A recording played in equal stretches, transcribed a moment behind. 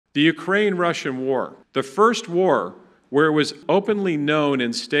The Ukraine-Russian war, the first war where it was openly known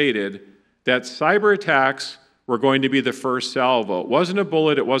and stated that cyber attacks were going to be the first salvo. It wasn't a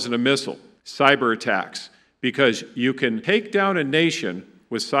bullet, it wasn't a missile. Cyber attacks, because you can take down a nation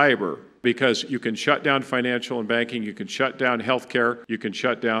with cyber, because you can shut down financial and banking, you can shut down healthcare, you can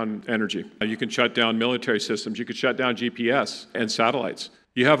shut down energy, you can shut down military systems, you can shut down GPS and satellites.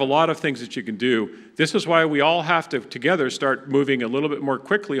 You have a lot of things that you can do. This is why we all have to together start moving a little bit more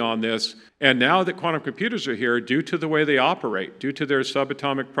quickly on this. And now that quantum computers are here, due to the way they operate, due to their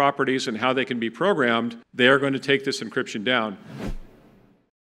subatomic properties and how they can be programmed, they are going to take this encryption down.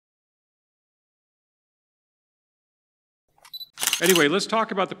 Anyway, let's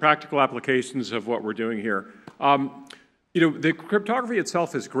talk about the practical applications of what we're doing here. The cryptography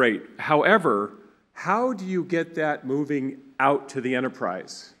itself is great. However, how do you get that moving out to the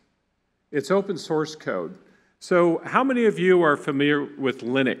enterprise? It's open source code. So how many of you are familiar with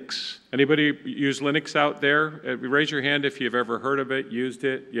Linux? Anybody use Linux out there? Raise your hand if you've ever heard of it, used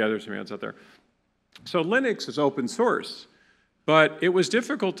it. Yeah, there's some hands out there. So Linux is open source, but it was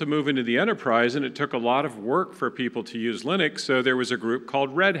difficult to move into the enterprise, and it took a lot of work for people to use Linux, so there was a group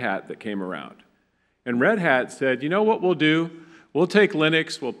called Red Hat that came around. And Red Hat said, you know what we'll do? We'll take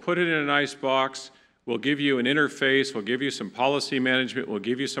Linux, we'll put it in a nice box, we'll give you an interface, we'll give you some policy management, we'll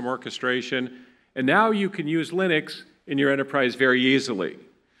give you some orchestration, and now you can use Linux in your enterprise very easily.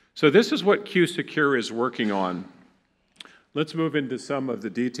 So this is what QuSecure is working on. Let's move into some of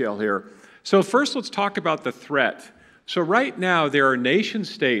the detail here. So first, let's talk about the threat. So right now, there are nation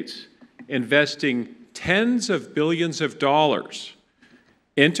states investing tens of billions of dollars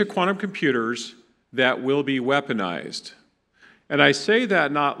into quantum computers that will be weaponized. And I say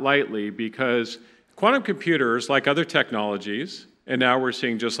that not lightly, because quantum computers, like other technologies, and now we're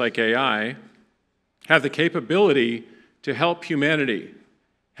seeing just like AI, have the capability to help humanity,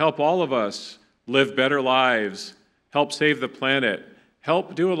 help all of us live better lives, help save the planet,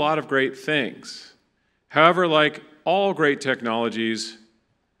 help do a lot of great things. However, like all great technologies,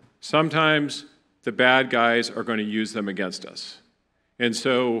 sometimes the bad guys are going to use them against us. And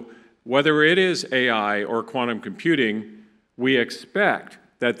so whether it is AI or quantum computing, we expect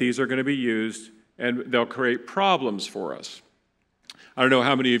that these are going to be used and they'll create problems for us. I don't know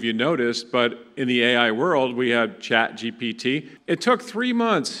how many of you noticed, but in the AI world, we had ChatGPT. It took 3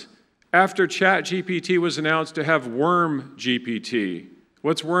 months after ChatGPT was announced to have WormGPT.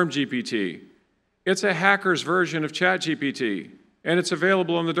 What's WormGPT? It's a hacker's version of ChatGPT, and it's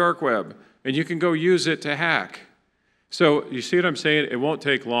available on the dark web, and you can go use it to hack. So you see what I'm saying? It won't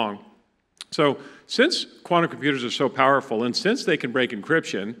take long. So since quantum computers are so powerful, and since they can break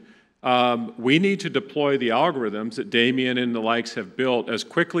encryption, we need to deploy the algorithms that Damien and the likes have built as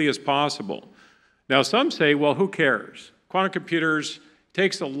quickly as possible. Now, some say, well, who cares? Quantum computers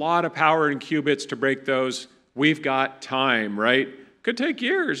takes a lot of power in qubits to break those. We've got time, right? Could take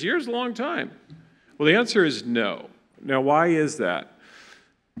years. Years is a long time. Well, the answer is no. Now, why is that?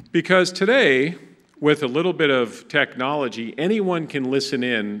 Because today, with a little bit of technology, anyone can listen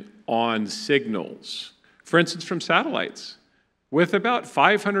in on signals, for instance, from satellites. With about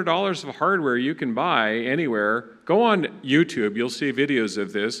 $500 of hardware you can buy anywhere, go on YouTube, you'll see videos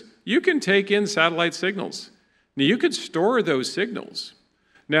of this, you can take in satellite signals. Now, you could store those signals.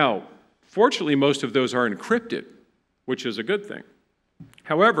 Now, fortunately, most of those are encrypted, which is a good thing.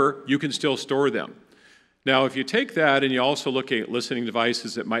 However, you can still store them. Now, if you take that and you also look at listening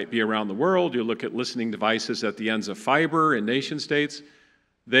devices that might be around the world, you look at listening devices at the ends of fiber in nation states,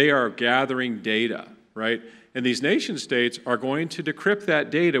 they are gathering data, right? And these nation states are going to decrypt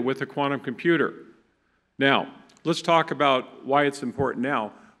that data with a quantum computer. Now, let's talk about why it's important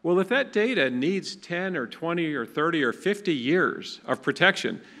now. Well, if that data needs 10 or 20 or 30 or 50 years of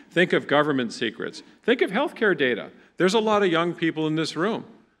protection, think of government secrets. Think of healthcare data. There's a lot of young people in this room.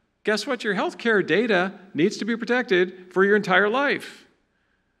 Guess what? Your healthcare data needs to be protected for your entire life.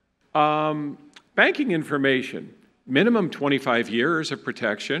 Banking information, minimum 25 years of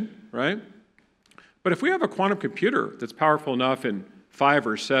protection, right? But if we have a quantum computer that's powerful enough in 5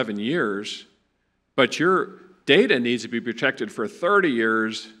 or 7 years, but your data needs to be protected for 30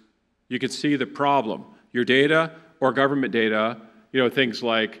 years, you can see the problem. Your data or government data, things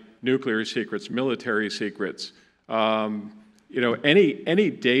like nuclear secrets, military secrets, any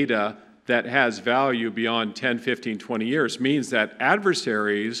data that has value beyond 10, 15, 20 years means that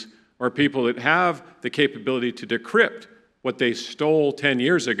adversaries or people that have the capability to decrypt what they stole 10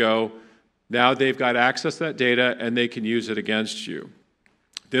 years ago, now they've got access to that data and they can use it against you.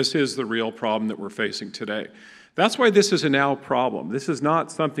 This is the real problem that we're facing today. That's why this is a now problem. This is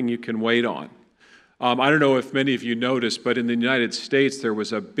not something you can wait on. I don't know if many of you noticed, but in the United States, there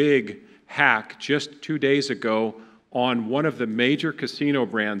was a big hack just 2 days ago on one of the major casino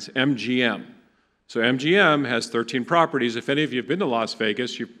brands, MGM. So MGM has 13 properties. If any of you have been to Las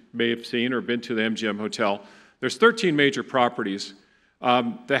Vegas, you may have seen or been to the MGM Hotel. There's 13 major properties.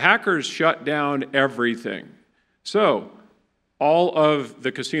 The hackers shut down everything. So all of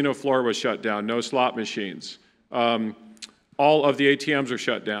the casino floor was shut down, no slot machines. All of the ATMs were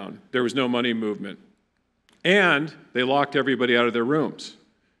shut down. There was no money movement. And they locked everybody out of their rooms.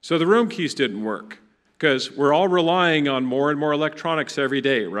 So the room keys didn't work because we're all relying on more and more electronics every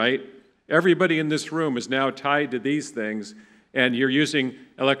day, right? Everybody in this room is now tied to these things, and you're using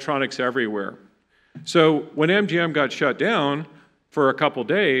electronics everywhere. So when MGM got shut down for a couple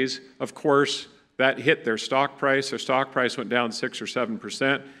days, of course, that hit their stock price. Their stock price went down 6 or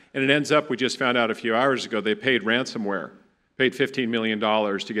 7%, and it ends up, we just found out a few hours ago, they paid ransomware, paid $15 million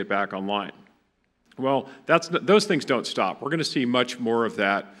to get back online. Well, those things don't stop. We're going to see much more of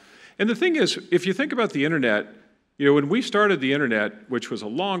that. And the thing is, if you think about the internet, you know, when we started the internet, which was a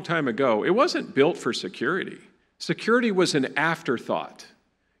long time ago, it wasn't built for security. Security was an afterthought.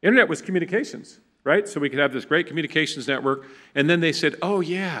 Internet was communications, right? So we could have this great communications network, and then they said, oh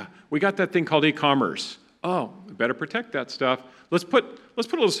yeah, we got that thing called e-commerce. Oh, we better protect that stuff. Let's put a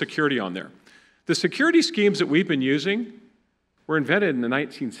little security on there. The security schemes that we've been using were invented in the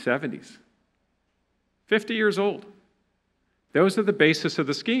 1970s. 50 years old. Those are the basis of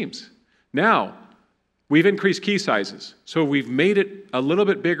the schemes. Now, we've increased key sizes, so we've made it a little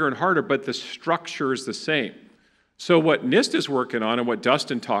bit bigger and harder, but the structure is the same. So what NIST is working on and what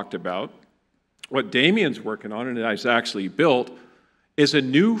Dustin talked about, what Damien's working on and has actually built, is a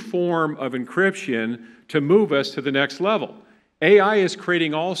new form of encryption to move us to the next level. AI is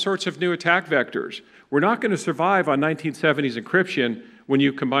creating all sorts of new attack vectors. We're not going to survive on 1970s encryption when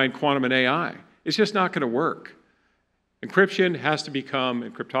you combine quantum and AI. It's just not going to work. Encryption has to become,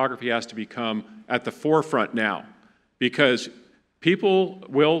 and cryptography has to become at the forefront now, because people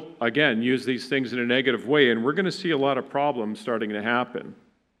will, again, use these things in a negative way, and we're going to see a lot of problems starting to happen.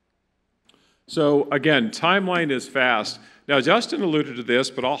 So again, timeline is fast. Now, Justin alluded to this,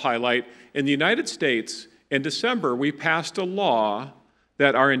 but I'll highlight, in the United States, in December, we passed a law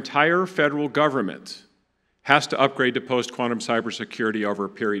that our entire federal government has to upgrade to post-quantum cybersecurity over a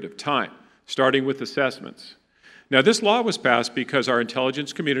period of time, starting with assessments. Now, this law was passed because our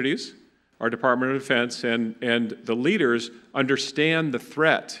intelligence communities, our Department of Defense, and the leaders understand the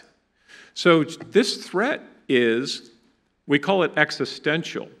threat. So this threat is, we call it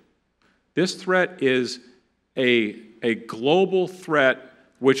existential. This threat is a global threat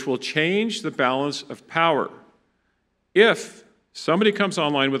which will change the balance of power. If somebody comes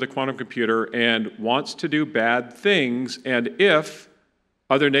online with a quantum computer and wants to do bad things, and if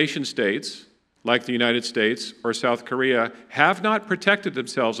other nation states, like the United States or South Korea, have not protected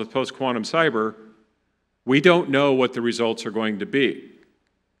themselves with post-quantum cyber, we don't know what the results are going to be.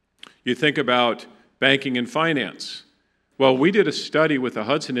 You think about banking and finance. Well, we did a study with the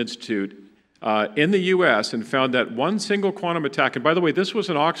Hudson Institute in the US and found that one single quantum attack, and by the way, this was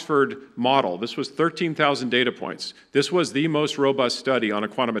an Oxford model. This was 13,000 data points. This was the most robust study on a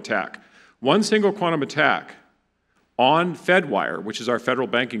quantum attack. One single quantum attack on Fedwire, which is our federal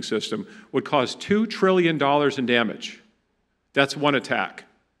banking system, would cause $2 trillion in damage. That's one attack.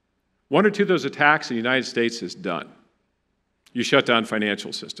 One or two of those attacks in the United States is done. You shut down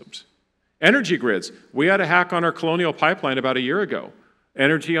financial systems. Energy grids. We had a hack on our Colonial Pipeline about a year ago.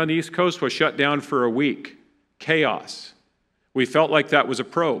 Energy on the East Coast was shut down for a week. Chaos. We felt like that was a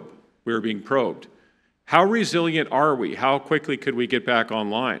probe. We were being probed. How resilient are we? How quickly could we get back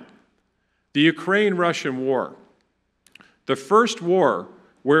online? The Ukraine-Russian war. The first war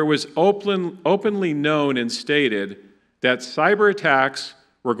where it was openly known and stated that cyber attacks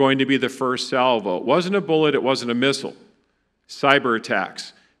were going to be the first salvo. It wasn't a bullet, it wasn't a missile. Cyber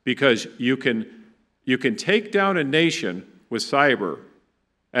attacks. Because you can take down a nation with cyber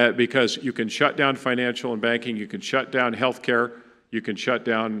because you can shut down financial and banking, you can shut down healthcare, you can shut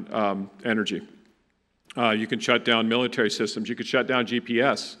down energy. You can shut down military systems, you can shut down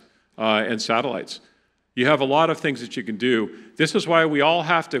GPS and satellites. You have a lot of things that you can do. This is why we all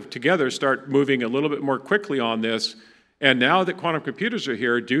have to together start moving a little bit more quickly on this. And now that quantum computers are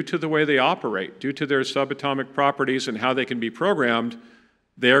here, due to the way they operate, due to their subatomic properties and how they can be programmed,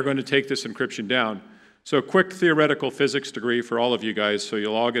 they are going to take this encryption down. So quick theoretical physics degree for all of you guys, so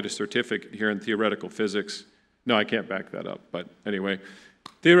you'll all get a certificate here in theoretical physics. No, I can't back that up, but anyway.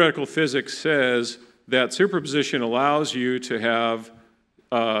 Theoretical physics says that superposition allows you to have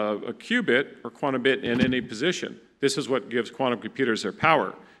a qubit or quantum bit in any position. This is what gives quantum computers their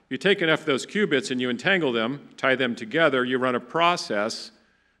power. you take enough of those qubits and you entangle them, tie them together, you run a process.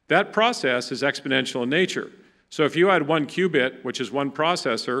 That process is exponential in nature. So if you add 1 qubit, which is 1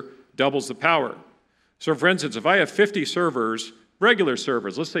 processor, doubles the power. So for instance, if I have 50 servers, regular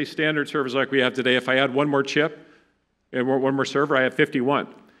servers, let's say standard servers like we have today, if I add 1 more chip and 1 more server, I have 51.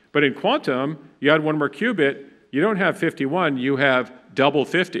 But in quantum, you add 1 more qubit, you don't have 51, you have double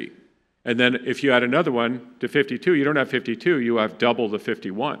 50. And then if you add another one to 52, you don't have 52, you have double the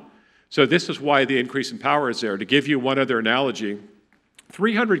 51. So this is why the increase in power is there. To give you one other analogy,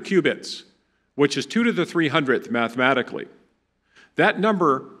 300 qubits, which is 2 to the 300th mathematically, that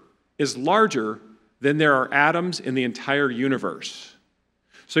number is larger than there are atoms in the entire universe.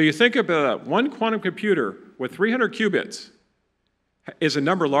 So you think about that, 1 quantum computer with 300 qubits is a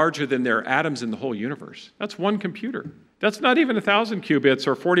number larger than there are atoms in the whole universe. That's 1 computer. That's not even 1,000 qubits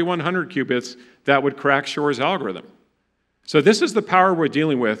or 4,100 qubits that would crack Shor's algorithm. So this is the power we're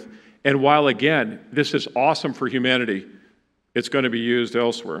dealing with, and while again, this is awesome for humanity, it's going to be used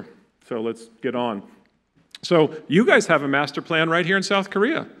elsewhere. So let's get on. So you guys have a master plan right here in South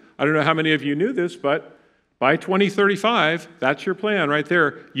Korea. I don't know how many of you knew this, but by 2035, that's your plan right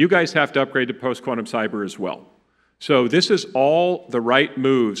there. You guys have to upgrade to post-quantum cyber as well. So this is all the right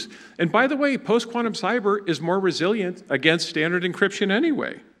moves. And by the way, post-quantum cyber is more resilient against standard encryption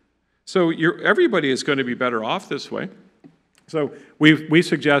anyway. So everybody is going to be better off this way. So we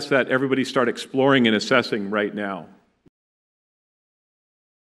suggest that everybody start exploring and assessing right now.